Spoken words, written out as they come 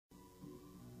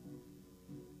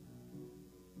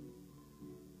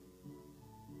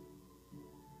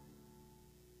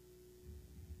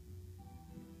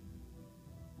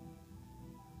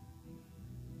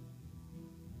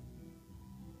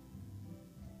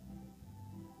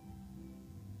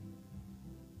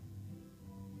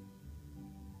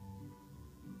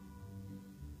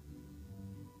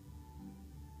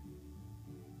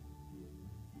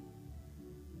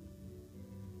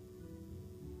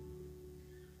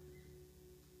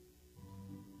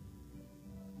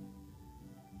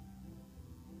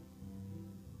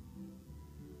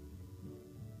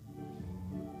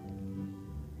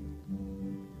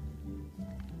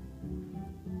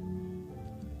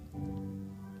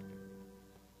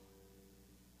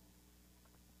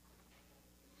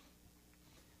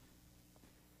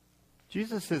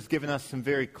Jesus has given us some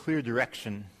very clear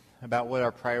direction about what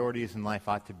our priorities in life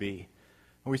ought to be.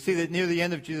 And we see that near the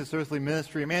end of Jesus' earthly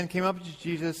ministry, a man came up to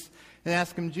Jesus and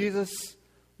asked him, Jesus,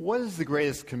 what is the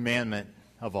greatest commandment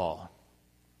of all?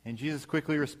 And Jesus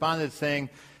quickly responded saying,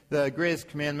 the greatest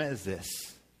commandment is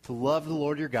this, to love the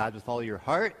Lord your God with all your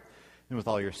heart and with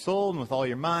all your soul and with all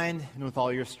your mind and with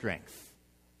all your strength.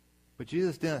 But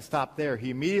Jesus didn't stop there. He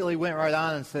immediately went right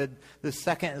on and said, the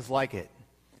second is like it.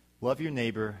 Love your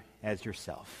neighbor as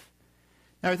yourself.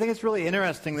 Now, I think it's really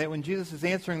interesting that when Jesus is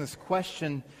answering this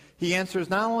question, he answers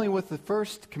not only with the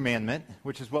first commandment,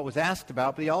 which is what was asked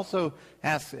about, but he also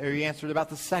answered about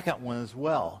the second one as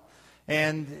well.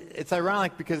 And it's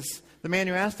ironic because the man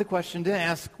who asked the question didn't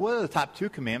ask, what are the top two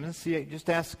commandments? He just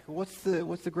asked, what's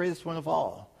the greatest one of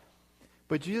all?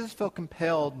 But Jesus felt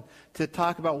compelled to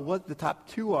talk about what the top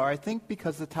two are, I think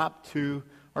because the top two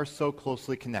are so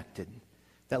closely connected.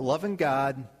 That loving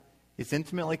God is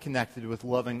intimately connected with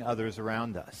loving others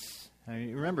around us. I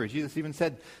mean, remember, Jesus even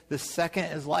said, the second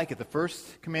is like it. The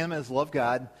first commandment is love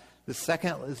God. The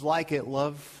second is like it,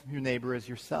 love your neighbor as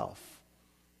yourself.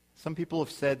 Some people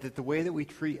have said that the way that we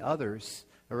treat others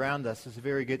around us is a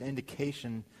very good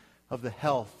indication of the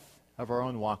health of our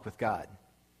own walk with God.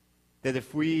 That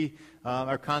if we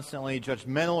are constantly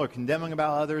judgmental or condemning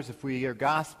about others, if we are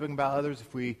gossiping about others,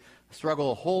 if we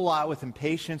struggle a whole lot with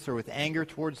impatience or with anger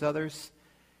towards others,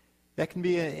 that can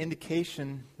be an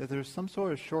indication that there's some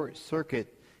sort of short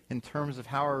circuit in terms of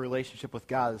how our relationship with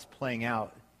God is playing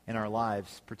out in our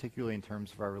lives, particularly in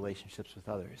terms of our relationships with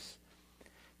others.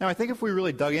 Now, I think if we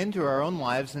really dug into our own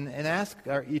lives and asked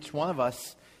each one of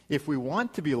us if we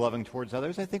want to be loving towards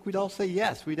others, I think we'd all say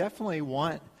yes. We definitely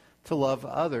want to love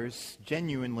others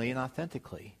genuinely and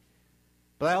authentically.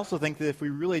 But I also think that if we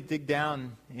really dig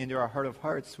down into our heart of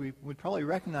hearts, we would probably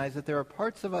recognize that there are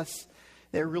parts of us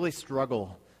that really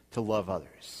struggle to love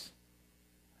others.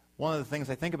 One of the things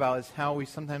I think about is how we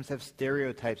sometimes have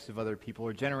stereotypes of other people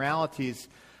or generalities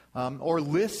or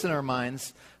lists in our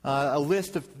minds, a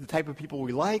list of the type of people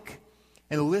we like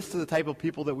and a list of the type of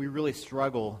people that we really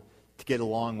struggle to get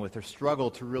along with or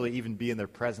struggle to really even be in their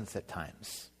presence at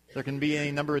times. There can be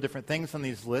any number of different things on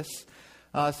these lists.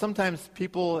 Sometimes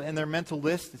people in their mental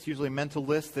list, it's usually a mental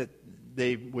list that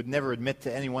they would never admit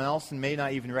to anyone else and may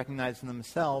not even recognize in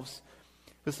themselves.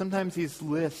 But sometimes these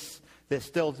lists that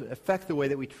still affect the way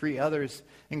that we treat others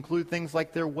include things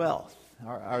like their wealth.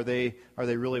 Are they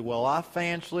really well off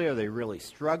financially? Are they really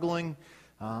struggling?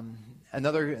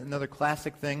 Another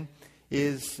classic thing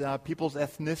is people's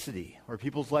ethnicity or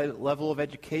people's level of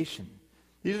education.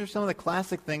 These are some of the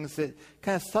classic things that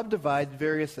kind of subdivide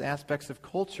various aspects of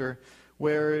culture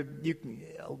where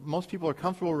most people are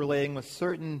comfortable relating with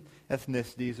certain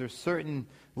ethnicities or certain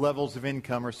levels of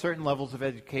income or certain levels of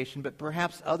education, but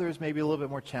perhaps others may be a little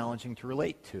bit more challenging to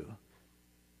relate to.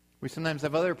 We sometimes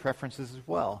have other preferences as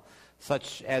well,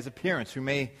 such as appearance. We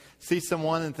may see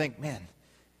someone and think, man,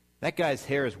 that guy's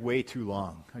hair is way too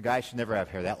long. A guy should never have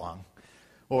hair that long.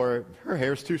 Or her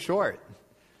hair's too short.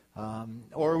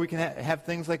 Or we can have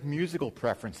things like musical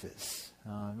preferences.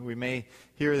 We may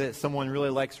hear that someone really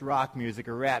likes rock music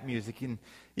or rap music, and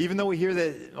even though we hear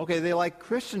that, okay, they like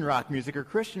Christian rock music or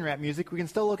Christian rap music, we can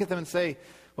still look at them and say,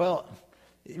 well,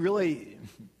 really,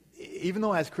 even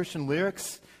though it has Christian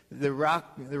lyrics, the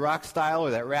rock style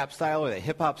or that rap style or that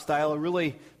hip-hop style, it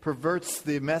really perverts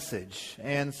the message,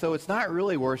 and so it's not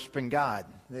really worshiping God.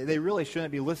 They really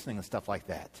shouldn't be listening to stuff like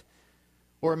that.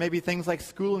 Or maybe things like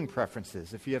schooling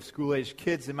preferences. If you have school-aged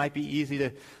kids, it might be easy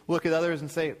to look at others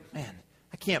and say, man,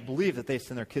 I can't believe that they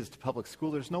send their kids to public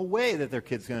school. There's no way that their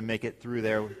kid's going to make it through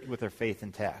there with their faith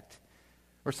intact.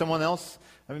 Or someone else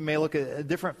may look at a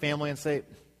different family and say, can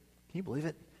you believe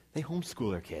it? They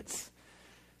homeschool their kids.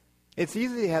 It's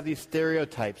easy to have these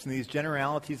stereotypes and these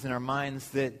generalities in our minds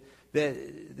that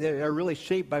are really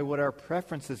shaped by what our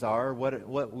preferences are,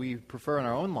 what we prefer in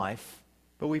our own life.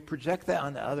 But we project that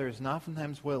onto others, and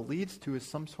oftentimes what it leads to is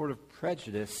some sort of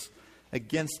prejudice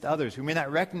against others. We may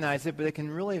not recognize it, but it can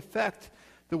really affect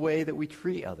the way that we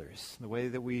treat others, the way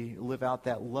that we live out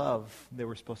that love that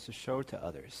we're supposed to show to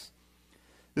others.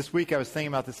 This week I was thinking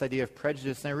about this idea of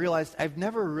prejudice, and I realized I've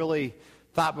never really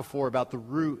thought before about the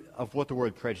root of what the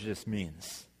word prejudice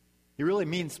means. It really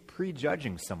means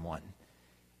prejudging someone.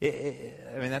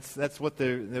 That's what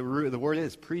the root of the word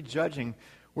is, prejudging,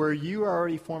 where you are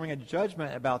already forming a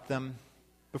judgment about them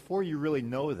before you really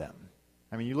know them.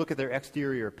 I mean, you look at their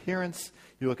exterior appearance,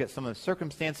 you look at some of the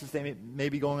circumstances that may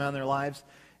be going on in their lives,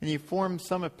 and you form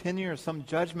some opinion or some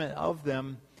judgment of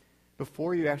them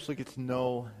before you actually get to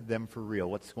know them for real,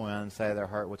 what's going on inside of their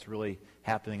heart, what's really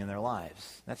happening in their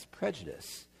lives. That's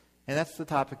prejudice. And that's the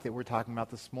topic that we're talking about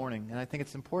this morning. And I think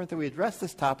it's important that we address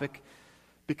this topic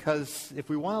because if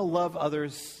we want to love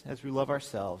others as we love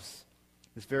ourselves,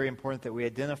 it's very important that we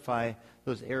identify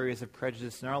those areas of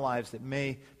prejudice in our lives that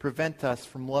may prevent us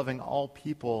from loving all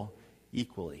people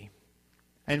equally.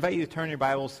 I invite you to turn your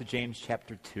Bibles to James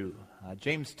chapter 2.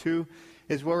 James 2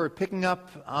 is where we're picking up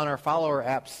on our Follower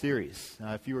App series.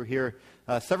 If you were here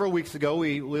several weeks ago,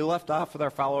 we left off with our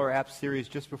Follower App series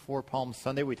just before Palm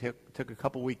Sunday. We took a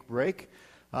couple-week break,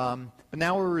 but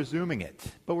now we're resuming it.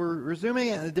 But we're resuming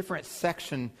it in a different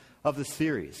section of the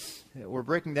series. We're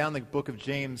breaking down the book of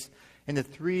James into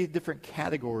 3 different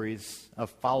categories of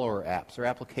follower apps, or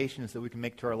applications that we can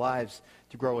make to our lives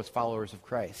to grow as followers of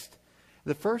Christ.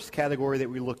 The first category that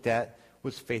we looked at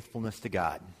was faithfulness to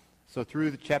God. So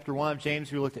through chapter 1 of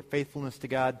James, we looked at faithfulness to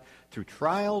God through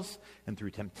trials and through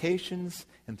temptations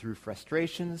and through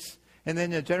frustrations, and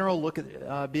then a general look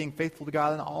at being faithful to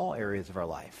God in all areas of our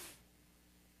life.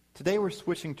 Today we're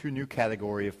switching to a new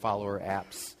category of follower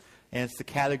apps, and it's the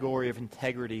category of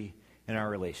integrity in our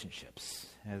relationships.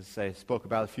 As I spoke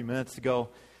about a few minutes ago,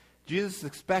 Jesus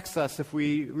expects us, if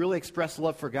we really express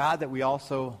love for God, that we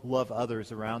also love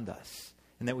others around us,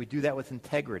 and that we do that with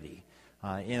integrity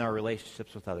in our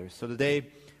relationships with others. So today,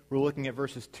 we're looking at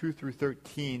verses 2 through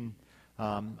 13,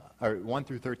 or 1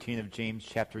 through 13 of James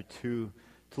chapter 2,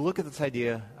 to look at this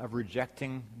idea of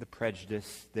rejecting the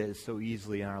prejudice that is so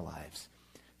easily in our lives.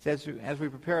 So as we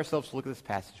prepare ourselves to look at this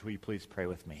passage, will you please pray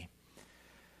with me?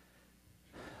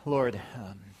 Lord,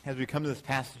 as we come to this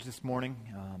passage this morning,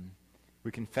 we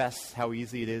confess how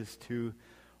easy it is to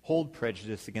hold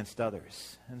prejudice against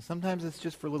others. And sometimes it's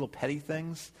just for little petty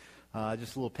things,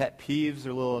 just little pet peeves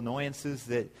or little annoyances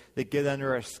that get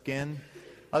under our skin.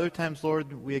 Other times,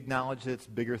 Lord, we acknowledge that it's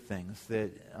bigger things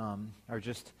that are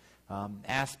just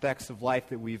aspects of life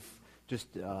that we've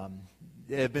just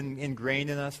that have been ingrained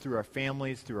in us through our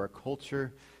families, through our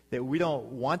culture, that we don't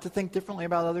want to think differently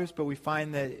about others, but we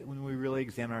find that when we really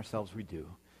examine ourselves, we do.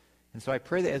 And so I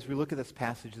pray that as we look at this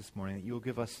passage this morning, that you will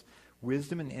give us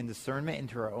wisdom and discernment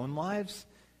into our own lives,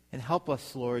 and help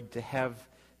us, Lord, to have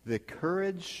the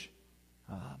courage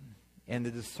and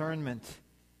the discernment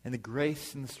and the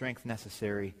grace and the strength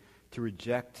necessary to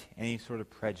reject any sort of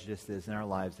prejudice that is in our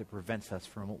lives that prevents us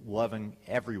from loving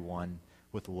everyone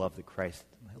with the love that Christ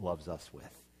loves us with.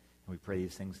 And we pray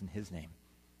these things in his name.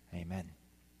 Amen.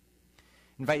 I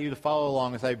invite you to follow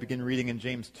along as I begin reading in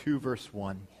James 2, verse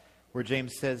 1, where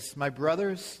James says, "My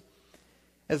brothers,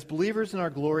 as believers in our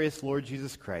glorious Lord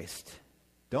Jesus Christ,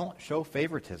 don't show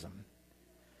favoritism.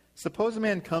 Suppose a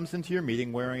man comes into your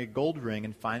meeting wearing a gold ring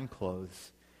and fine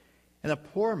clothes, and a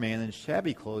poor man in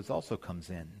shabby clothes also comes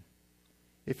in.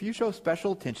 If you show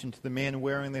special attention to the man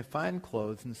wearing the fine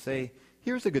clothes and say,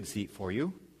 'Here's a good seat for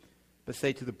you,' but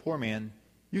say to the poor man,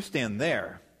 'You stand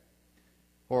there,'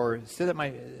 or sit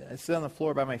on the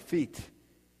floor by my feet,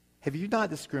 have you not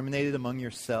discriminated among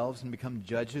yourselves and become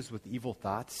judges with evil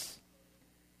thoughts?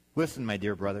 Listen, my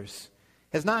dear brothers,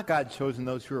 has not God chosen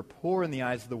those who are poor in the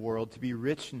eyes of the world to be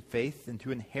rich in faith and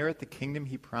to inherit the kingdom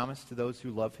he promised to those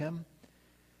who love him?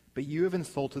 But you have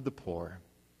insulted the poor.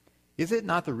 Is it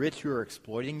not the rich who are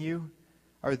exploiting you?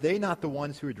 Are they not the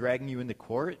ones who are dragging you into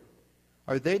court?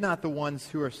 Are they not the ones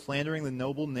who are slandering the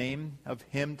noble name of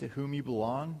him to whom you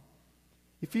belong?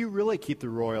 If you really keep the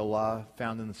royal law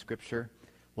found in the Scripture,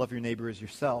 love your neighbor as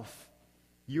yourself,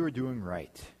 you are doing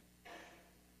right.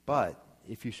 But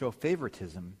if you show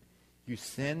favoritism, you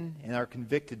sin and are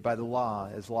convicted by the law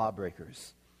as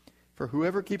lawbreakers. For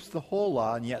whoever keeps the whole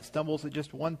law and yet stumbles at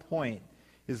just one point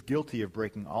is guilty of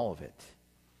breaking all of it.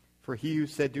 For he who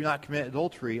said, 'Do not commit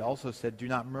adultery,' also said, 'Do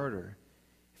not murder.'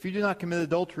 If you do not commit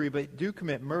adultery but do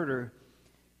commit murder,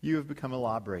 you have become a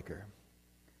lawbreaker.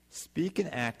 Speak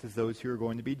and act as those who are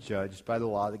going to be judged by the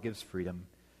law that gives freedom,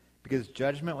 because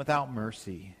judgment without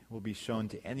mercy will be shown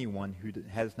to anyone who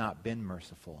has not been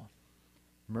merciful.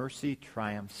 Mercy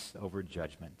triumphs over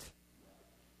judgment."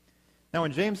 Now,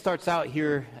 when James starts out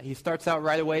here, he starts out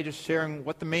right away just sharing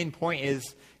what the main point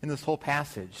is in this whole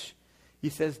passage. He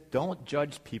says, don't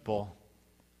judge people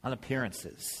on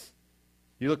appearances.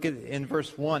 You look at in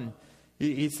verse 1,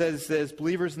 he says, as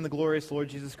believers in the glorious Lord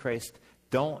Jesus Christ,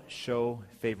 don't show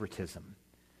favoritism.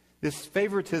 This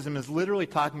favoritism is literally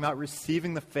talking about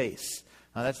receiving the face.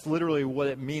 That's literally what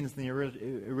it means in the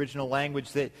original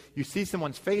language, that you see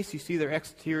someone's face, you see their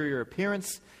exterior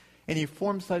appearance, and you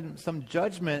form some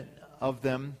judgment of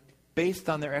them based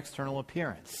on their external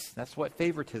appearance. That's what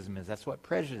favoritism is. That's what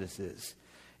prejudice is.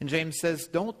 And James says,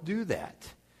 don't do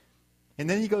that. And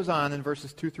then he goes on in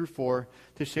verses 2 through 4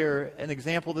 to share an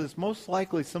example that is most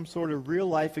likely some sort of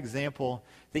real-life example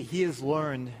that he has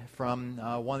learned from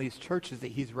one of these churches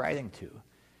that he's writing to.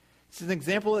 It's an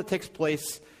example that takes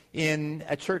place in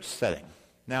a church setting.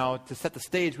 Now, to set the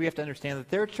stage, we have to understand that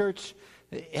their church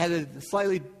had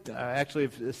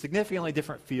a significantly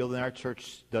different feel than our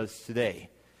church does today.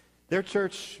 Their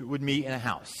church would meet in a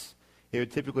house. It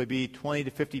would typically be 20 to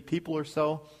 50 people or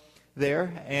so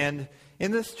there. And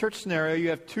in this church scenario, you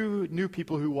have two new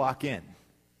people who walk in.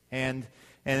 And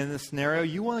in this scenario,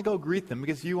 you want to go greet them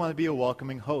because you want to be a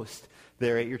welcoming host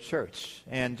there at your church.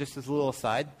 And just as a little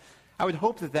aside, I would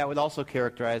hope that would also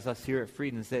characterize us here at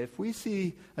Friedens, that if we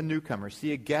see a newcomer,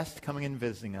 see a guest coming and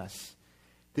visiting us,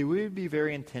 that we would be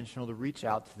very intentional to reach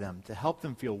out to them, to help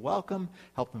them feel welcome,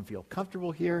 help them feel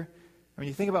comfortable here. I mean,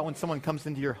 you think about when someone comes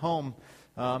into your home,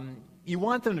 you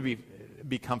want them to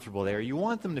be comfortable there. You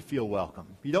want them to feel welcome.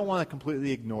 You don't want to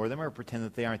completely ignore them or pretend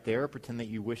that they aren't there or pretend that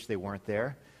you wish they weren't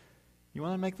there. You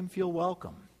want to make them feel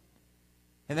welcome.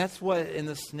 And that's what, in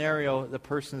this scenario, the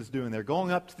person is doing. They're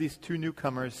going up to these two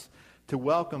newcomers to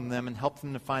welcome them and help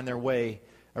them to find their way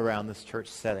around this church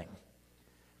setting.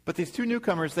 But these two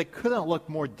newcomers, they couldn't look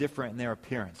more different in their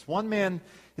appearance. One man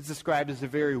is described as a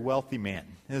very wealthy man.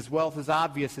 And his wealth is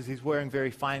obvious as he's wearing very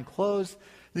fine clothes,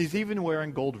 and he's even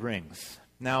wearing gold rings.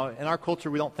 Now, in our culture,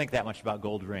 we don't think that much about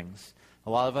gold rings. A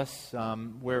lot of us I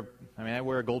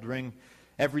wear a gold ring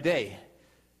every day.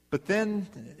 But then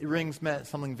rings meant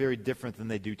something very different than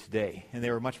they do today. And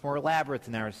they were much more elaborate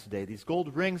than ours today. These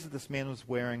gold rings that this man was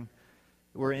wearing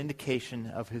were an indication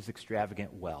of his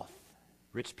extravagant wealth.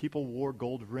 Rich people wore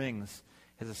gold rings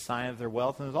as a sign of their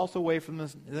wealth, and it was also a way for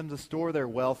them to store their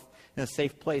wealth in a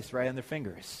safe place right on their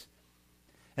fingers.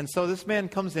 And so this man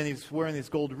comes in, he's wearing these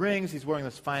gold rings, he's wearing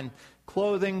this fine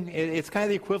clothing. It's kind of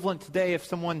the equivalent today if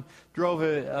someone drove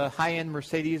a high-end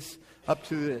Mercedes up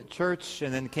to the church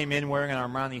and then came in wearing an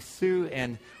Armani suit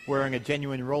and wearing a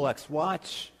genuine Rolex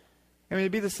watch. I mean,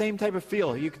 it'd be the same type of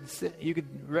feel. You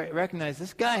could recognize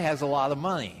this guy has a lot of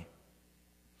money.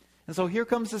 And so here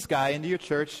comes this guy into your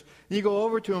church, and you go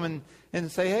over to him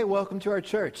and say, hey, welcome to our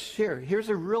church. Here's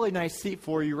a really nice seat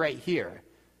for you right here.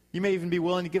 You may even be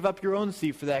willing to give up your own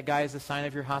seat for that guy as a sign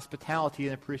of your hospitality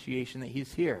and appreciation that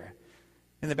he's here.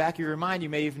 In the back of your mind, you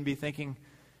may even be thinking,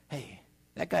 hey,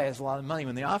 that guy has a lot of money.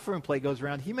 When the offering plate goes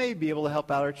around, he may be able to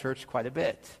help out our church quite a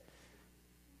bit.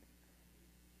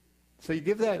 So you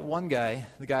give that one guy,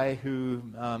 the guy who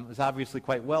is obviously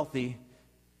quite wealthy,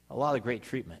 a lot of great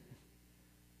treatment.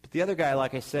 But the other guy,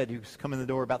 like I said, who's come in the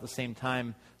door about the same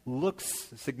time, looks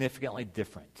significantly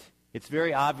different. It's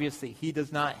very obvious that he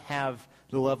does not have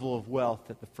the level of wealth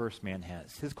that the first man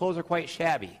has. His clothes are quite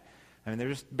shabby. I mean, they're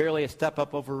just barely a step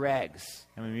up over rags.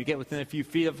 I mean, when you get within a few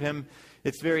feet of him,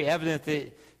 it's very evident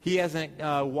that he hasn't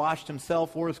washed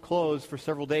himself or his clothes for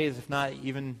several days, if not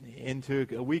even into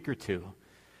a week or two.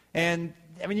 And,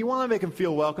 I mean, you want to make him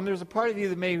feel welcome. There's a part of you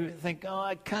that may think, oh,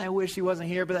 I kind of wish he wasn't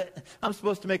here, but I'm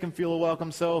supposed to make him feel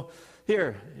welcome. So,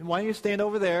 here, why don't you stand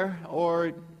over there?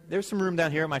 Or there's some room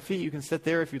down here at my feet. You can sit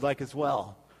there if you'd like as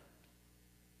well.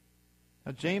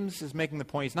 Now, James is making the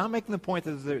point. He's not making the point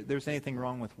that there's anything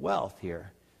wrong with wealth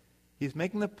here. He's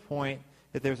making the point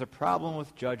that there's a problem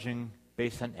with judging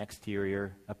based on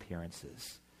exterior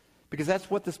appearances. Because that's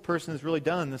what this person has really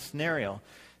done in this scenario.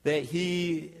 That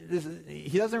he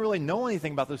doesn't really know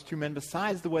anything about those two men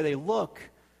besides the way they look.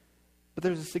 But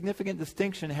there's a significant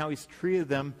distinction in how he's treated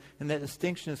them, and that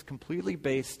distinction is completely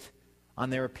based on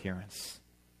their appearance.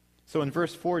 So in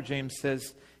verse 4, James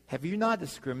says, have you not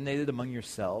discriminated among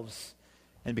yourselves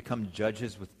and become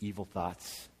judges with evil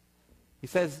thoughts? He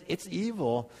says it's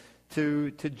evil to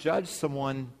judge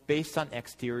someone based on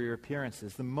exterior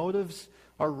appearances. The motives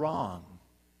are wrong.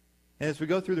 And as we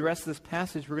go through the rest of this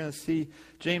passage, we're going to see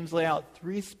James lay out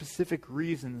 3 specific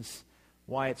reasons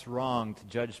why it's wrong to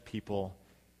judge people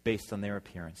based on their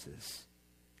appearances.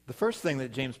 The first thing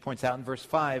that James points out in verse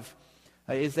 5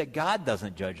 is that God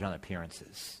doesn't judge on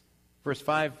appearances. Verse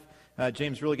 5,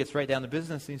 James really gets right down to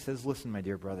business, and he says, listen, my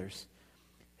dear brothers,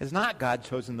 has not God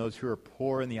chosen those who are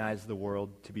poor in the eyes of the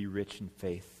world to be rich in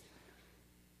faith?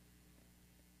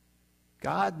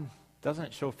 God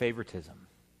doesn't show favoritism.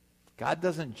 God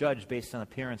doesn't judge based on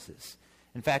appearances.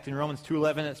 In fact, in Romans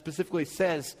 2:11, it specifically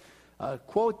says,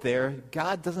 quote there,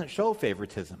 God doesn't show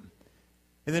favoritism.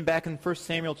 And then back in 1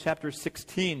 Samuel chapter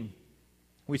 16,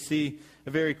 we see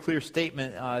a very clear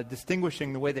statement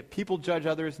distinguishing the way that people judge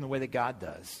others and the way that God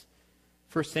does.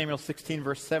 1 Samuel 16,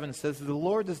 verse 7 says, the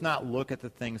Lord does not look at the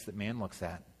things that man looks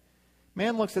at.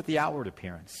 Man looks at the outward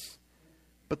appearance,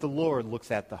 but the Lord looks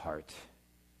at the heart.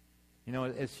 You know,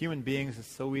 as human beings, it's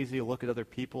so easy to look at other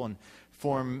people and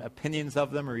form opinions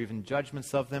of them or even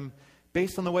judgments of them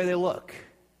based on the way they look.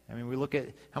 I mean, we look at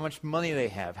how much money they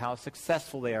have, how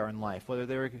successful they are in life, whether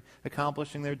they're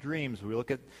accomplishing their dreams. We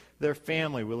look at their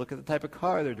family. We look at the type of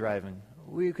car they're driving.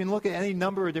 We can look at any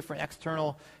number of different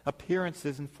external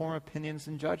appearances and form opinions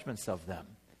and judgments of them.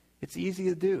 It's easy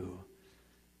to do.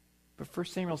 But 1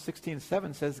 Samuel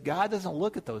 16:7 says God doesn't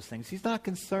look at those things. He's not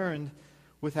concerned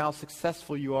with how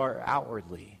successful you are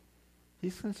outwardly.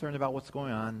 He's concerned about what's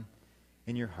going on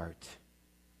in your heart.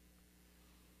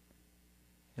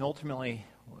 And ultimately,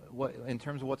 in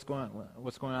terms of what's going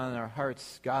on in our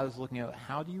hearts, God is looking at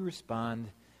how do you respond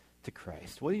to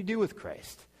Christ? What do you do with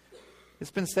Christ?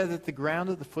 It's been said that the ground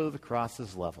at the foot of the cross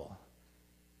is level,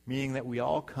 meaning that we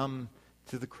all come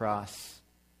to the cross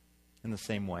in the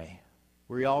same way.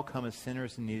 We all come as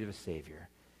sinners in need of a Savior.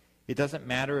 It doesn't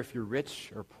matter if you're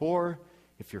rich or poor,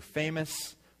 if you're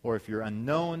famous or if you're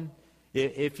unknown,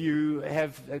 if you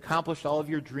have accomplished all of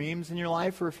your dreams in your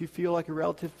life or if you feel like a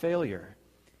relative failure.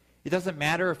 It doesn't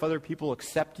matter if other people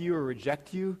accept you or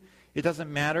reject you. It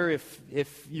doesn't matter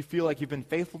if you feel like you've been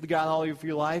faithful to God all of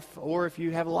your life or if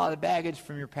you have a lot of baggage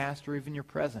from your past or even your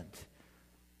present.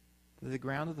 The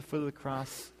ground at the foot of the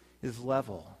cross is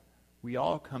level. We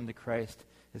all come to Christ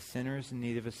as sinners in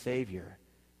need of a Savior.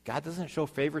 God doesn't show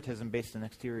favoritism based on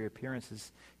exterior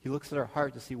appearances. He looks at our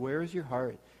heart to see where is your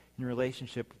heart in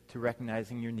relationship to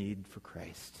recognizing your need for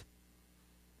Christ.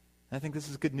 And I think this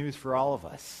is good news for all of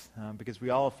us because we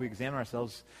all, if we examine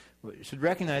ourselves, should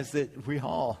recognize that we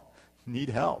all need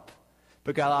help.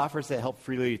 But God offers that help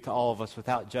freely to all of us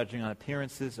without judging on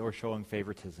appearances or showing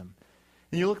favoritism.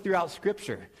 And you look throughout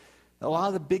Scripture, a lot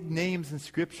of the big names in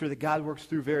Scripture that God works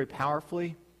through very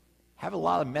powerfully have a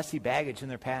lot of messy baggage in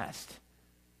their past.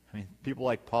 I mean, people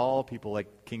like Paul, people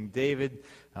like King David,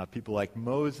 people like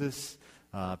Moses,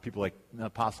 people like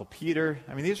Apostle Peter.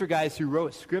 I mean, these are guys who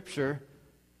wrote Scripture,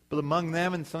 but among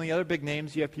them and some of the other big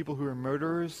names, you have people who are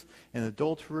murderers and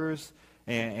adulterers,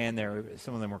 and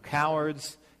some of them were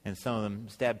cowards, and some of them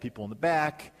stabbed people in the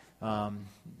back. Some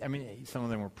of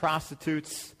them were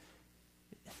prostitutes.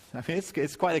 I mean,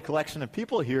 it's quite a collection of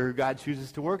people here who God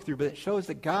chooses to work through, but it shows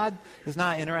that God is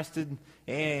not interested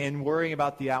in worrying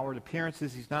about the outward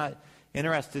appearances. He's not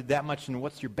interested that much in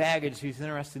what's your baggage. He's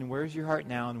interested in where's your heart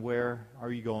now and where are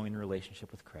you going in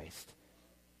relationship with Christ.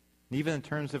 And even in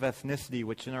terms of ethnicity,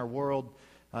 which in our world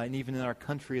and even in our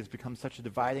country has become such a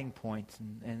dividing point,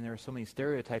 and there are so many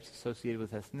stereotypes associated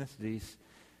with ethnicities,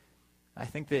 I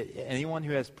think that anyone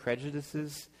who has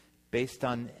prejudices based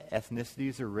on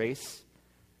ethnicities or race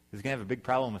is going to have a big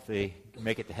problem if they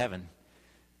make it to heaven.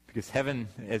 Because heaven,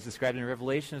 as described in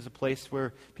Revelation, is a place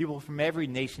where people from every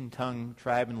nation, tongue,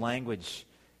 tribe, and language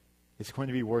is going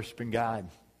to be worshiping God.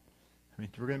 I mean,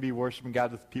 we're going to be worshiping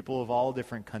God with people of all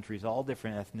different countries, all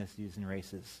different ethnicities and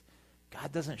races.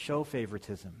 God doesn't show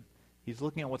favoritism. He's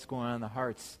looking at what's going on in the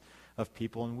hearts of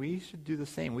people, and we should do the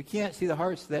same. We can't see the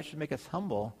hearts, so that should make us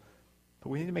humble, but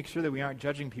we need to make sure that we aren't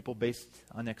judging people based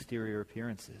on exterior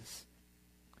appearances.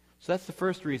 So that's the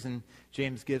first reason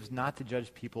James gives not to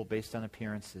judge people based on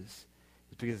appearances.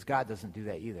 It's because God doesn't do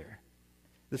that either.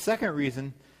 The second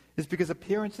reason is because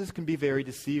appearances can be very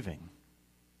deceiving.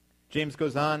 James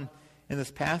goes on in this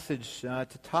passage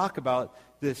to talk about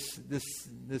this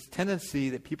tendency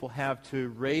that people have to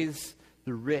raise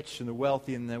the rich and the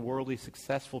wealthy and the worldly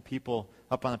successful people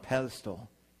up on a pedestal.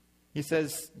 He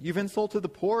says, you've insulted the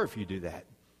poor if you do that.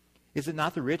 Is it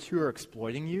not the rich who are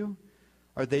exploiting you?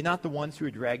 Are they not the ones who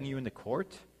are dragging you into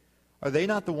court? Are they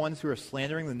not the ones who are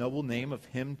slandering the noble name of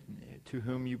him to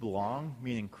whom you belong,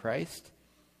 meaning Christ?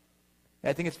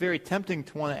 I think it's very tempting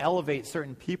to want to elevate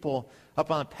certain people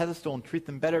up on a pedestal and treat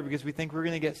them better because we think we're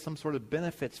going to get some sort of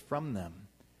benefits from them.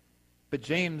 But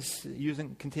James,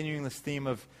 continuing this theme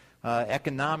of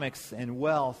economics and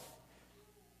wealth,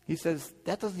 he says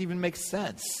that doesn't even make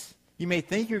sense. You may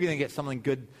think you're going to get something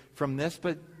good from this,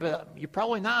 but you're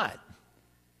probably not.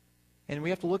 And we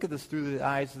have to look at this through the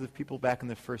eyes of the people back in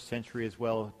the first century as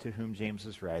well to whom James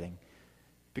is writing.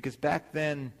 Because back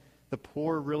then, the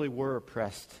poor really were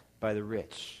oppressed by the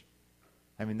rich.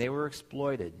 I mean, they were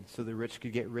exploited so the rich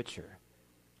could get richer.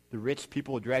 The rich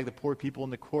people would drag the poor people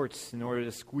into courts in order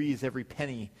to squeeze every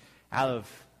penny out of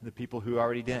the people who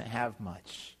already didn't have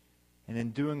much. And in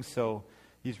doing so,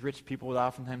 these rich people would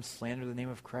oftentimes slander the name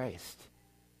of Christ.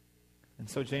 And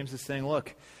so James is saying,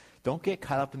 look, don't get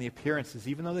caught up in the appearances,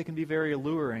 even though they can be very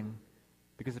alluring,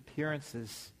 because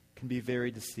appearances can be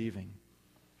very deceiving.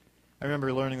 I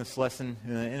remember learning this lesson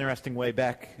in an interesting way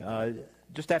back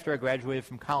just after I graduated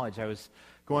from college. I was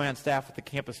going on staff with the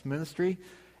campus ministry,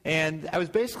 And I was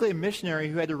basically a missionary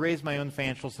who had to raise my own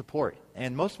financial support.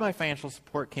 And most of my financial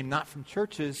support came not from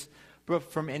churches,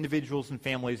 but from individuals and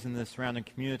families in the surrounding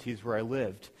communities where I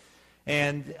lived.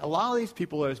 And a lot of these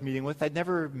people I was meeting with, I'd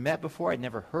never met before, I'd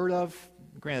never heard of.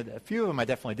 Granted, a few of them I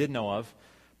definitely did know of.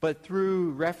 But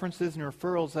through references and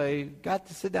referrals, I got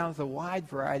to sit down with a wide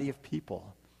variety of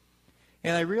people.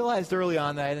 And I realized early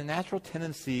on that I had a natural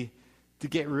tendency to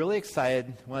get really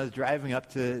excited when I was driving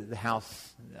up to the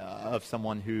house of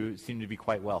someone who seemed to be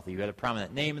quite wealthy, who had a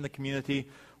prominent name in the community,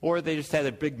 or they just had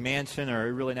a big mansion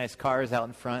or really nice cars out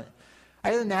in front.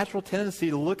 I had a natural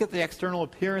tendency to look at the external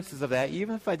appearances of that,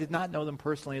 even if I did not know them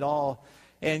personally at all,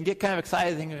 and get kind of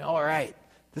excited thinking, all right,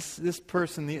 this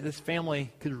person, this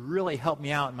family could really help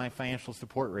me out in my financial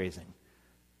support raising.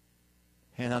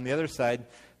 And on the other side,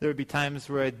 there would be times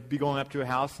where I'd be going up to a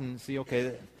house and see,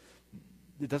 okay,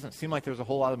 it doesn't seem like there's a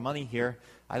whole lot of money here.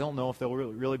 I don't know if they'll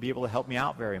really be able to help me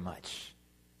out very much.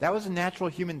 That was a natural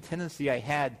human tendency I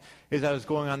had as I was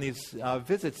going on these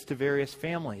visits to various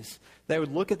families, that I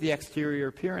would look at the exterior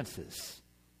appearances.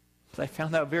 So I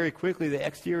found out very quickly the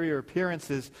exterior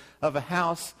appearances of a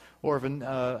house or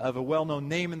of a well-known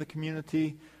name in the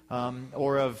community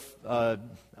or of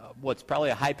what's probably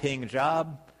a high-paying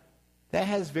job, that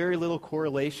has very little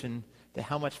correlation to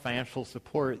how much financial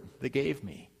support they gave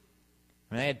me.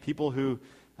 I mean, I had people who,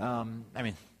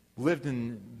 lived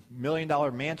in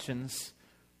million-dollar mansions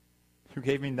who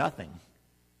gave me nothing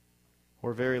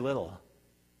or very little.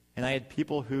 And I had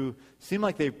people who seemed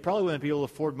like they probably wouldn't be able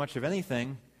to afford much of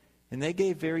anything, and they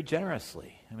gave very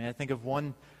generously. I mean, I think of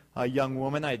one young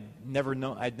woman. I'd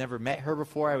never met her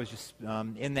before. I was just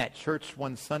in that church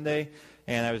one Sunday,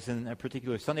 and I was in a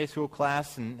particular Sunday school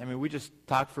class, and we just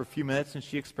talked for a few minutes, and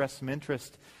she expressed some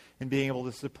interest in being able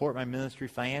to support my ministry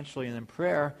financially and in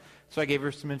prayer. So I gave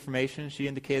her some information. She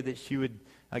indicated that she would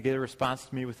get a response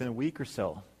to me within a week or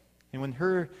so. And when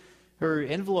her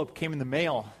envelope came in the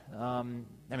mail,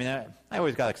 I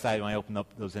always got excited when I opened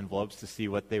up those envelopes to see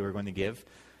what they were going to give.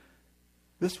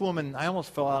 This woman, I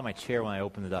almost fell out of my chair when I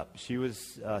opened it up. She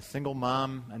was a single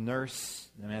mom, a nurse.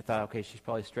 I thought, okay, she's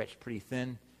probably stretched pretty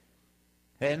thin.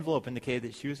 The envelope indicated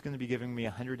that she was going to be giving me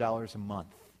 $100 a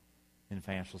month in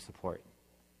financial support.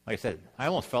 Like I said, I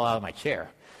almost fell out of my chair.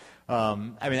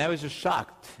 I was just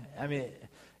shocked.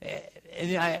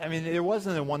 There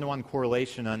wasn't a one-to-one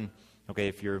correlation on, okay,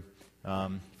 if you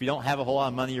don't have a whole lot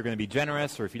of money, you're going to be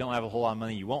generous, or if you don't have a whole lot of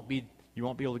money, you won't be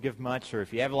able to give much, or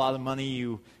if you have a lot of money,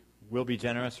 you will be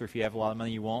generous, or if you have a lot of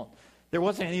money, you won't. There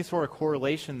wasn't any sort of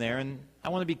correlation there, and I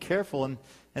want to be careful in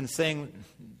saying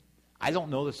I don't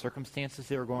know the circumstances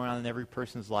that are going on in every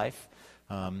person's life.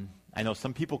 I know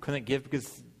some people couldn't give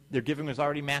because their giving was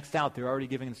already maxed out. They're already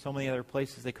giving in so many other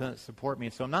places they couldn't support me.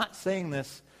 So I'm not saying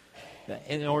this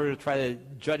in order to try to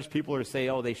judge people or say,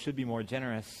 oh, they should be more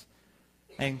generous.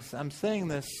 And I'm saying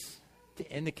this to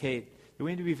indicate that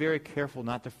we need to be very careful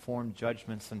not to form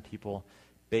judgments on people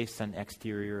based on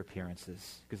exterior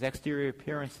appearances. Because exterior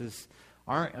appearances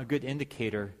aren't a good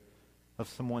indicator of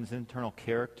someone's internal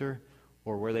character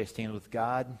or where they stand with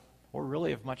God or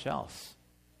really of much else.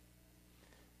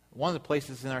 One of the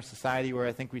places in our society where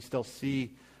I think we still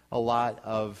see a lot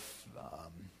of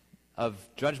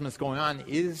judgments going on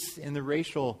is in the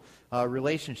racial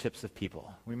relationships of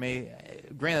people.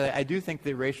 Granted, I do think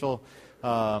the racial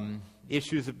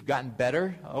issues have gotten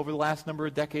better over the last number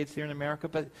of decades here in America,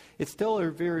 but it's still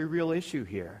a very real issue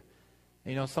here.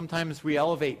 Sometimes we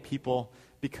elevate people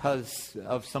because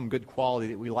of some good quality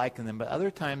that we like in them, but other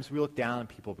times we look down on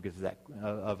people because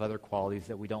of other qualities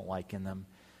that we don't like in them.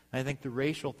 I think the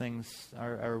racial things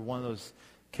are one of those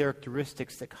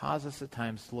characteristics that cause us at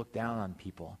times to look down on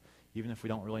people, even if we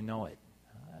don't really know it.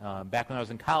 Back when I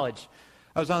was in college,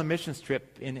 I was on a missions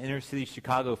trip in inner city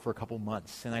Chicago for a couple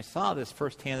months, and I saw this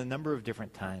firsthand a number of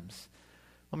different times.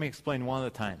 Let me explain one of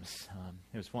the times.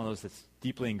 It was one of those that's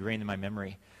deeply ingrained in my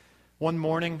memory. One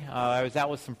morning, I was out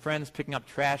with some friends picking up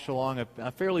trash along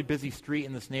a fairly busy street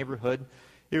in this neighborhood.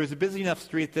 It was a busy enough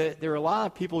street that there were a lot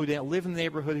of people who didn't live in the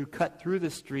neighborhood who cut through the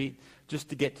street just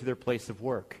to get to their place of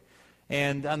work.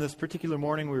 And on this particular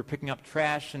morning, we were picking up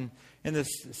trash, and this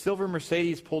silver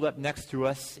Mercedes pulled up next to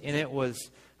us, and it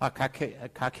was a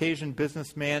Caucasian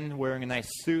businessman wearing a nice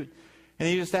suit. And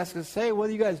he just asked us, hey, what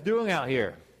are you guys doing out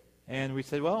here? And we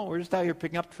said, well, we're just out here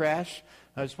picking up trash.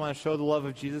 I just want to show the love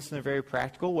of Jesus in a very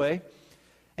practical way.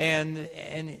 And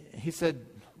he said,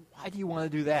 why do you want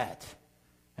to do that?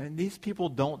 I mean, these people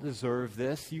don't deserve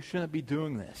this. You shouldn't be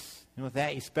doing this. And with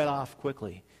that, he sped off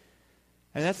quickly.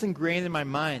 And that's ingrained in my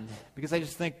mind because I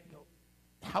just think,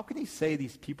 how can he say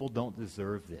these people don't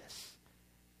deserve this?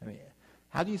 I mean,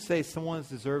 How do you say someone is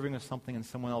deserving of something and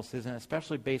someone else isn't,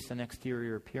 especially based on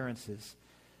exterior appearances?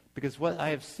 Because what I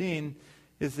have seen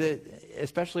is that,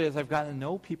 especially as I've gotten to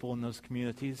know people in those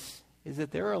communities, is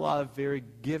that there are a lot of very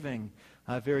giving,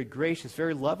 very gracious,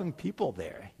 very loving people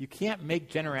there. You can't make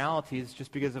generalities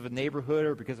just because of a neighborhood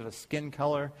or because of a skin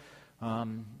color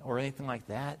or anything like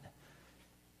that.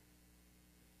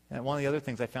 And one of the other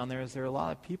things I found there is there are a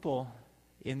lot of people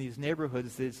in these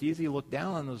neighborhoods that it's easy to look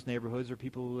down on those neighborhoods or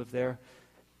people who live there.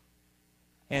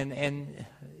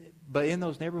 But in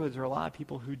those neighborhoods there are a lot of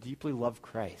people who deeply love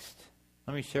Christ.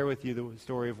 Let me share with you the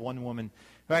story of one woman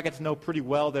who I got to know pretty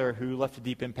well there who left a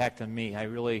deep impact on me. I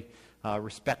really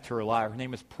respect her a lot. Her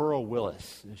name is Pearl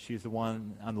Willis. She's the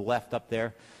one on the left up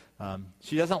there.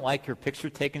 She doesn't like her picture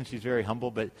taken. She's very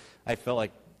humble, but I felt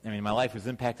like, my life was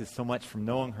impacted so much from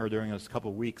knowing her during those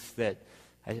couple weeks that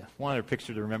I wanted a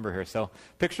picture to remember her. So,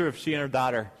 picture of she and her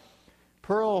daughter.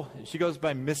 Pearl, she goes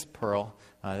by Miss Pearl.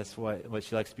 That's what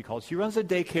she likes to be called. She runs a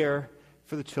daycare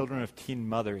for the children of teen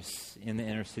mothers in the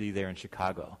inner city there in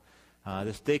Chicago.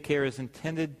 This daycare is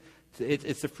intended,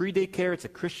 it's a free daycare, it's a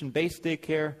Christian-based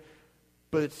daycare,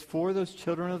 but it's for those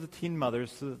children of the teen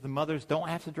mothers so that the mothers don't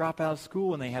have to drop out of school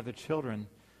when they have their children,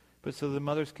 but so the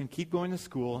mothers can keep going to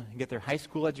school and get their high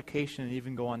school education and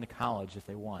even go on to college if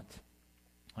they want.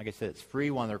 Like I said, it's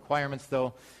free. One of the requirements,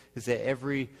 though, is that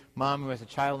every mom who has a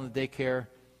child in the daycare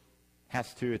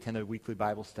has to attend a weekly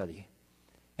Bible study.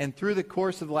 And through the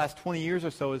course of the last 20 years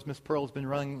or so, as Miss Pearl's been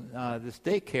running this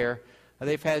daycare,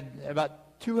 they've had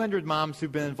about 200 moms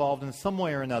who've been involved in some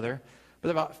way or another,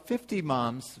 but about 50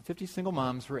 single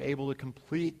moms were able to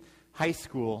complete high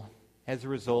school as a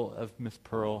result of Miss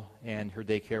Pearl and her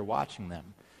daycare watching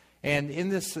them. And in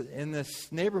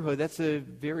this neighborhood, that's a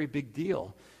very big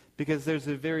deal because there's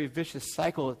a very vicious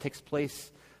cycle that takes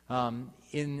place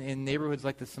in neighborhoods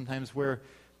like this sometimes where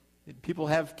people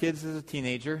have kids as a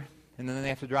teenager, and then they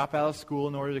have to drop out of school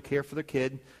in order to care for their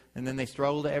kid, and then they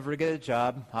struggle to ever get a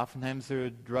job. Oftentimes there are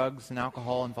drugs and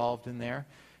alcohol involved in there.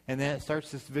 And then it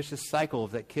starts this vicious cycle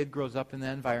of that kid grows up in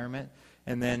that environment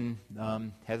and then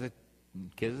has a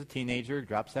kid as a teenager,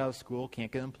 drops out of school,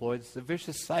 can't get employed. It's a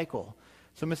vicious cycle.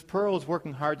 So Miss Pearl is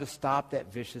working hard to stop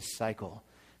that vicious cycle.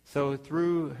 So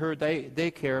through her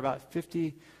daycare, about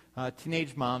 50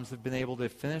 teenage moms have been able to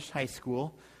finish high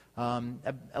school.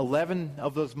 11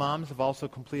 of those moms have also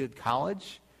completed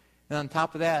college. And on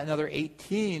top of that, another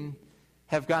 18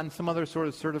 have gotten some other sort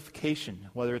of certification,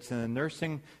 whether it's in a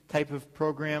nursing type of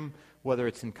program, whether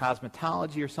it's in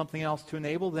cosmetology or something else, to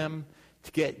enable them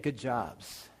to get good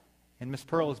jobs. And Miss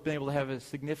Pearl has been able to have a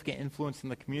significant influence in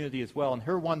the community as well. In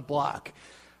her one block,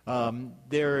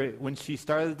 when she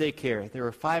started the daycare, there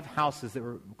were 5 houses that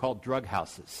were called drug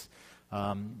houses.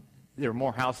 There were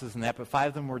more houses than that, but 5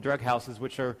 of them were drug houses,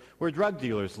 which are where drug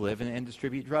dealers live and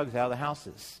distribute drugs out of the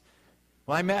houses.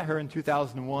 When I met her in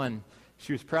 2001,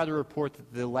 she was proud to report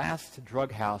that the last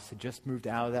drug house had just moved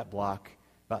out of that block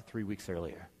about 3 weeks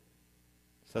earlier.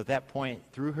 So at that point,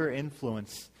 through her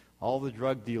influence, all the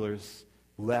drug dealers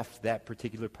left that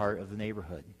particular part of the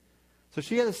neighborhood. So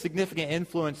she had a significant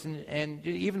influence, and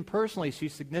even personally, she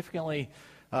significantly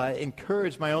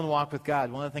encouraged my own walk with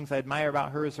God. One of the things I admire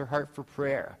about her is her heart for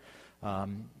prayer.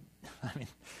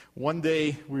 One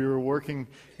day we were working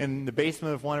in the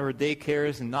basement of one of her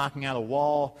daycares and knocking out a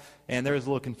wall, and there was a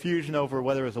little confusion over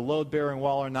whether it was a load-bearing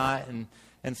wall or not,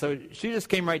 and so she just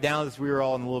came right down as we were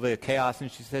all in a little bit of chaos,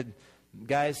 and she said,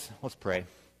 "Guys, let's pray."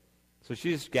 So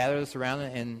she just gathered us around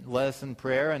and led us in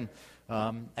prayer, and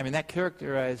that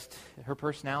characterized her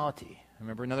personality. I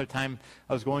remember another time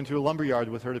I was going to a lumber yard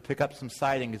with her to pick up some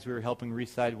siding as we were helping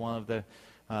reside one of the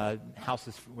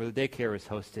houses where the daycare was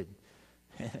hosted.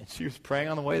 And she was praying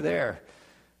on the way there.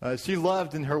 She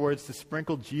loved, in her words, to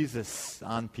sprinkle Jesus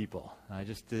on people.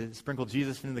 Just to sprinkle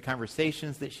Jesus into the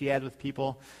conversations that she had with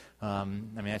people.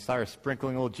 I saw her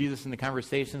sprinkling a little Jesus in the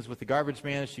conversations with the garbage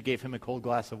man as she gave him a cold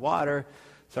glass of water.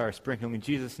 Saw her sprinkling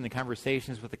Jesus in the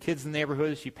conversations with the kids in the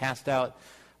neighborhood as she passed out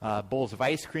bowls of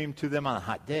ice cream to them on a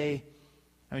hot day.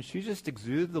 She just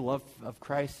exuded the love of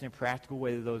Christ in a practical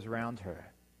way to those around her.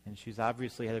 And she's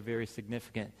obviously had a very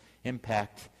significant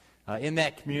impact in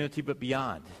that community, but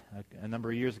beyond. A number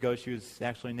of years ago, she was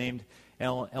actually named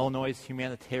Illinois'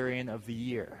 Humanitarian of the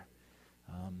Year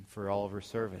for all of her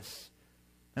service.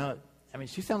 Now,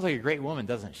 she sounds like a great woman,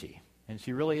 doesn't she? And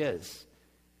she really is.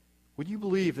 Would you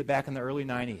believe that back in the early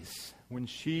 90s, when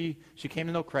she came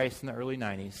to know Christ in the early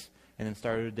 90s and then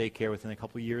started a daycare within a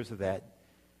couple of years of that,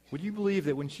 would you believe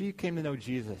that when she came to know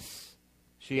Jesus,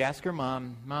 she asked her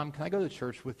mom, "Mom, can I go to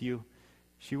church with you?"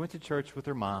 She went to church with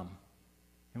her mom.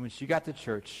 And when she got to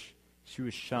church, she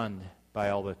was shunned by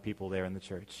all the people there in the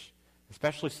church.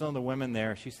 especially some of the women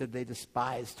there, she said they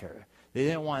despised her. They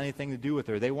didn't want anything to do with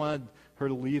her. They wanted her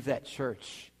to leave that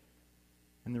church.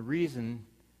 And the reason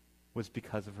was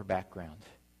because of her background.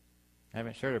 I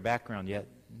haven't shared her background yet.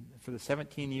 For the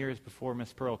 17 years before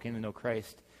Miss Pearl came to know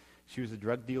Christ, she was a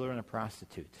drug dealer and a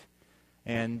prostitute.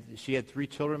 And she had 3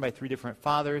 children by 3 different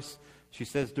fathers. She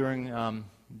says during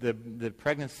the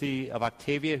pregnancy of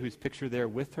Octavia, who's pictured there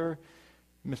with her,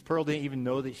 Miss Pearl didn't even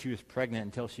know that she was pregnant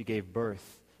until she gave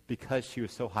birth because she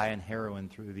was so high in heroin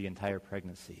through the entire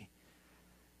pregnancy.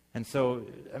 And so,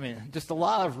 just a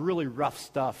lot of really rough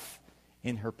stuff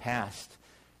in her past.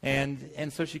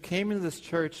 And so she came into this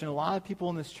church, and a lot of people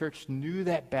in this church knew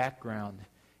that background,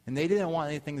 and they didn't want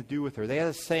anything to do with her. They had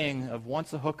a saying of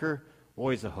once a hooker,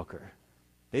 always a hooker.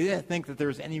 They didn't think that there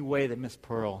was any way that Miss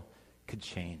Pearl could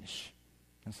change.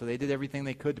 And so they did everything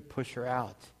they could to push her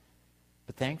out.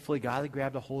 But thankfully, God had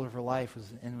grabbed a hold of her life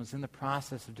and was in the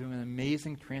process of doing an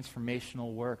amazing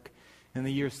transformational work. In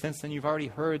the years since then, you've already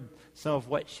heard some of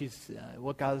what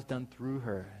God has done through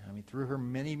her. Through her,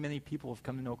 many, many people have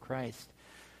come to know Christ.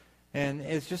 And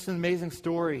it's just an amazing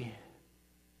story.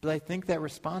 But I think that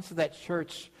response of that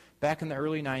church back in the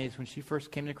early 90s when she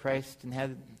first came to Christ and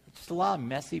had just a lot of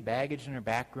messy baggage in her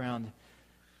background,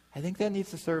 I think that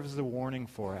needs to serve as a warning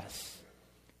for us.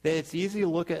 That it's easy to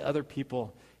look at other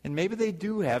people, and maybe they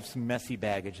do have some messy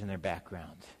baggage in their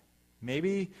background.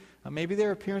 Maybe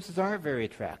their appearances aren't very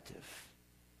attractive.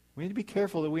 We need to be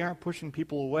careful that we aren't pushing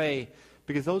people away,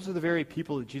 because those are the very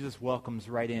people that Jesus welcomes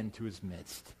right into his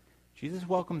midst. Jesus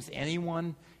welcomes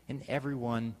anyone and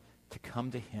everyone to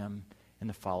come to him and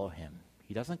to follow him.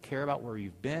 He doesn't care about where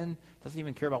you've been, doesn't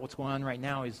even care about what's going on right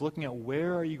now. He's looking at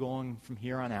where are you going from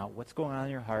here on out, what's going on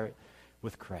in your heart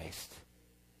with Christ.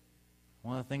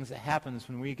 One of the things that happens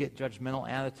when we get judgmental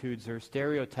attitudes or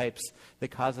stereotypes that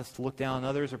cause us to look down on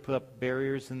others or put up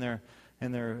barriers in their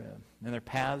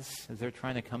paths as they're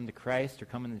trying to come to Christ or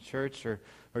come into church or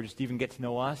just even get to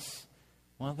know us,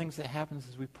 one of the things that happens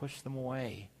is we push them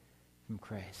away from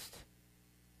Christ.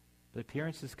 But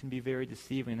appearances can be very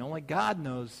deceiving. And only God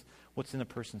knows what's in a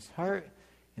person's heart,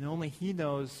 and only he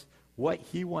knows what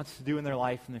he wants to do in their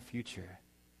life in the future.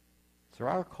 So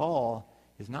our call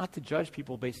is not to judge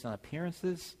people based on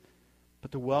appearances,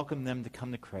 but to welcome them to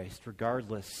come to Christ,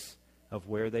 regardless of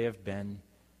where they have been,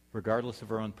 regardless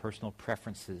of our own personal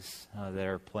preferences that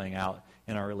are playing out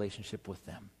in our relationship with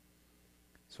them.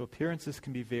 So appearances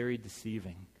can be very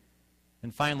deceiving.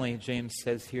 And finally, James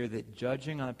says here that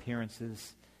judging on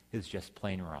appearances is just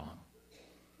plain wrong.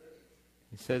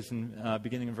 He says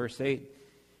beginning in verse 8,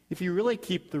 if you really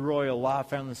keep the royal law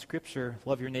found in the Scripture,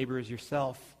 love your neighbor as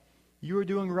yourself, you are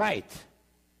doing right.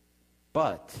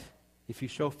 But if you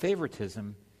show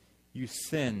favoritism, you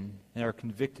sin and are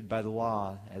convicted by the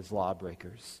law as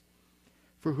lawbreakers.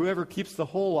 For whoever keeps the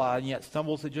whole law and yet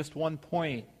stumbles at just one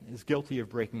point is guilty of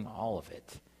breaking all of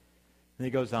it. And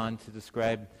he goes on to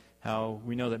describe how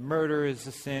we know that murder is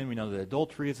a sin, we know that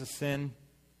adultery is a sin.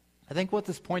 I think what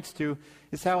this points to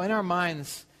is how in our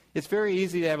minds it's very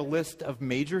easy to have a list of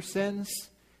major sins,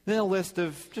 then a list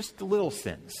of just little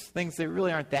sins, things that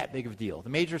really aren't that big of a deal. The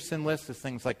major sin list is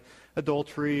things like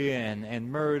adultery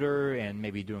and murder and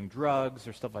maybe doing drugs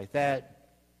or stuff like that.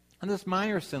 On this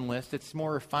minor sin list, it's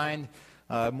more refined,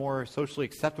 more socially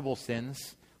acceptable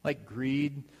sins like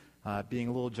greed, being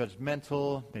a little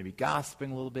judgmental, maybe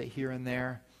gossiping a little bit here and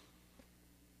there.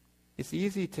 It's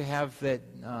easy to have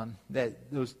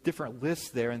those different lists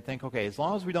there and think, okay, as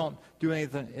long as we don't do any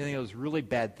of those really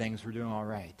bad things, we're doing all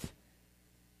right.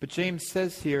 But James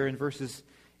says here in verses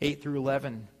 8 through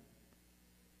 11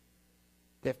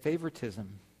 that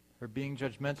favoritism or being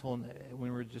judgmental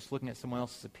when we're just looking at someone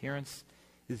else's appearance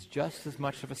is just as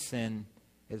much of a sin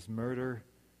as murder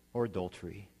or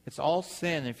adultery. It's all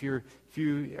sin. If you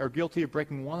are guilty of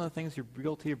breaking one of the things, you're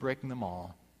guilty of breaking them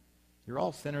all. You're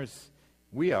all sinners.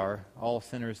 We are all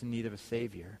sinners in need of a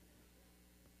Savior.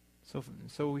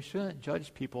 So we shouldn't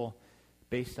judge people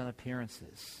based on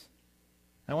appearances.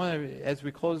 I want to, as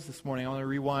we close this morning, I want to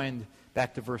rewind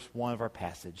back to verse 1 of our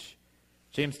passage.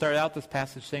 James started out this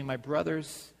passage saying, my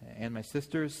brothers and my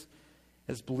sisters,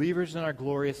 as believers in our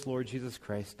glorious Lord Jesus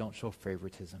Christ, don't show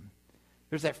favoritism.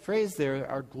 There's that phrase there,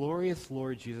 our glorious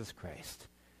Lord Jesus Christ.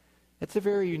 It's a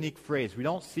very unique phrase. We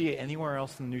don't see it anywhere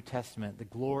else in the New Testament, the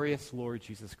glorious Lord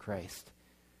Jesus Christ.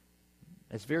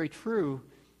 It's very true,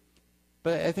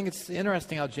 but I think it's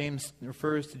interesting how James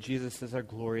refers to Jesus as our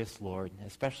glorious Lord,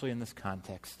 especially in this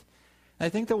context. And I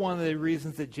think that one of the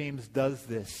reasons that James does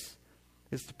this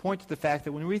is to point to the fact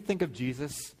that when we think of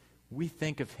Jesus, we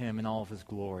think of him in all of his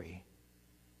glory.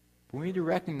 But we need to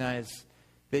recognize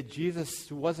that Jesus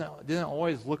didn't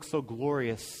always look so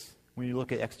glorious when when you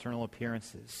look at external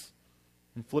appearances.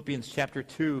 In Philippians chapter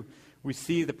 2, we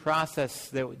see the process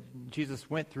that Jesus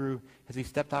went through as he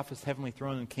stepped off his heavenly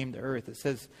throne and came to earth. It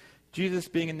says, Jesus,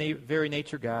 being in very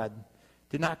nature God,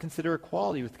 did not consider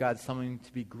equality with God something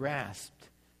to be grasped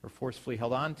or forcefully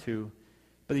held on to,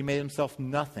 but he made himself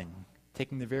nothing,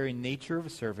 taking the very nature of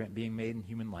a servant, being made in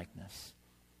human likeness.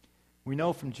 We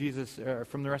know from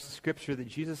from the rest of Scripture, that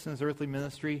Jesus in his earthly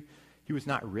ministry, he was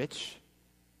not rich.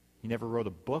 He never wrote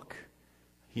a book.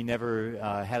 He never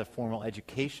had a formal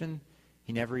education.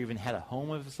 He never even had a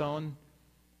home of his own.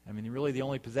 I mean, really the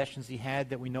only possessions he had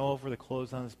that we know of were the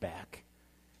clothes on his back.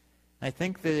 And I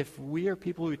think that if we are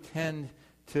people who tend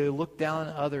to look down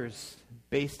on others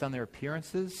based on their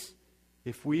appearances,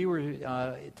 if we were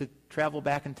to travel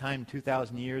back in time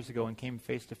 2,000 years ago and came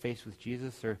face to face with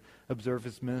Jesus or observe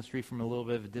his ministry from a little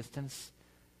bit of a distance,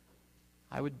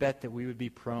 I would bet that we would be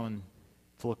prone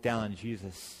to look down on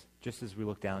Jesus just as we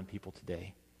look down on people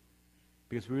today.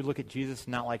 Because we would look at Jesus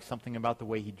not like something about the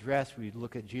way he dressed. We'd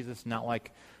look at Jesus not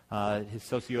like his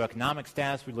socioeconomic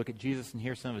status. We'd look at Jesus and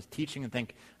hear some of his teaching and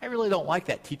think, I really don't like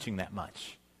that teaching that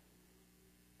much.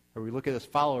 Or we look at his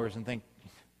followers and think,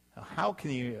 how can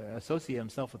he associate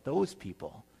himself with those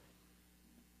people?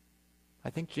 I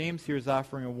think James here is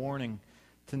offering a warning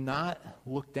to not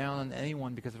look down on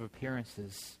anyone because of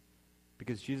appearances.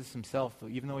 Because Jesus himself,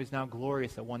 even though he's now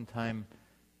glorious, at one time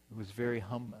was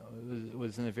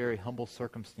in a very humble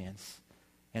circumstance,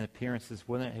 and appearances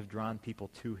wouldn't have drawn people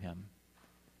to him.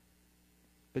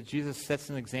 But Jesus sets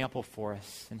an example for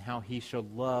us in how he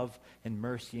showed love and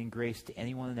mercy and grace to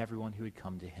anyone and everyone who would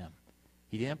come to him.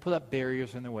 He didn't put up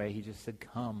barriers in the way. He just said,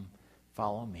 come,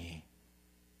 follow me.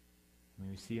 I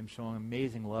mean, we see him showing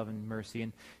amazing love and mercy.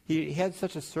 And he had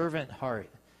such a servant heart.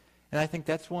 And I think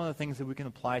that's one of the things that we can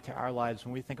apply to our lives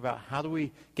when we think about how do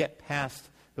we get past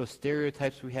those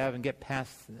stereotypes we have and get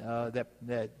past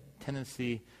that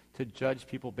tendency to judge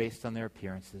people based on their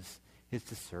appearances, is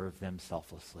to serve them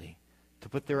selflessly, to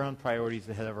put their own priorities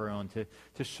ahead of our own,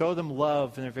 to show them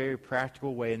love in a very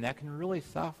practical way. And that can really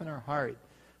soften our heart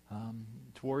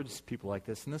towards people like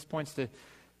this. And this points to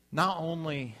not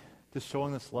only to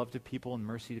showing this love to people and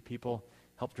mercy to people,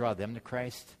 help draw them to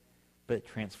Christ, but it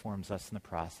transforms us in the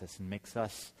process and makes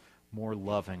us more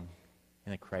loving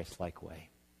in a Christ-like way.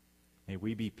 May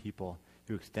we be people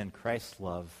who extend Christ's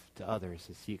love to others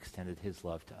as he extended his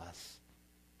love to us.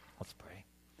 Let's pray.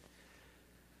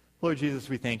 Lord Jesus,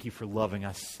 we thank you for loving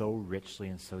us so richly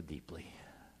and so deeply,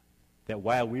 that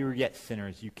while we were yet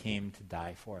sinners, you came to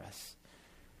die for us.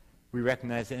 We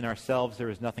recognize that in ourselves there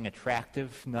is nothing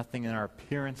attractive, nothing in our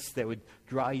appearance that would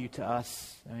draw you to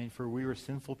us. I mean, for we were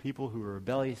sinful people who were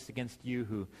rebellious against you,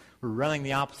 who were running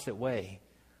the opposite way.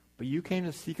 But you came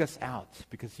to seek us out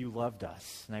because you loved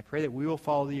us. And I pray that we will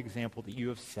follow the example that you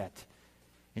have set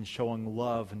in showing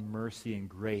love and mercy and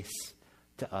grace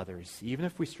to others. Even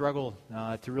if we struggle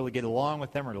to really get along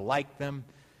with them or to like them,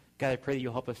 God, I pray that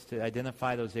you'll help us to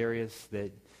identify those areas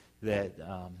that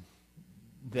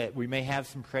we may have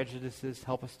some prejudices.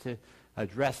 Help us to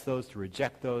address those, to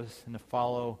reject those, and to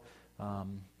follow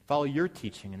your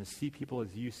teaching and to see people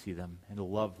as you see them and to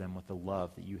love them with the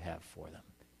love that you have for them.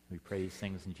 We pray these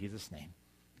things in Jesus' name.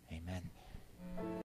 Amen.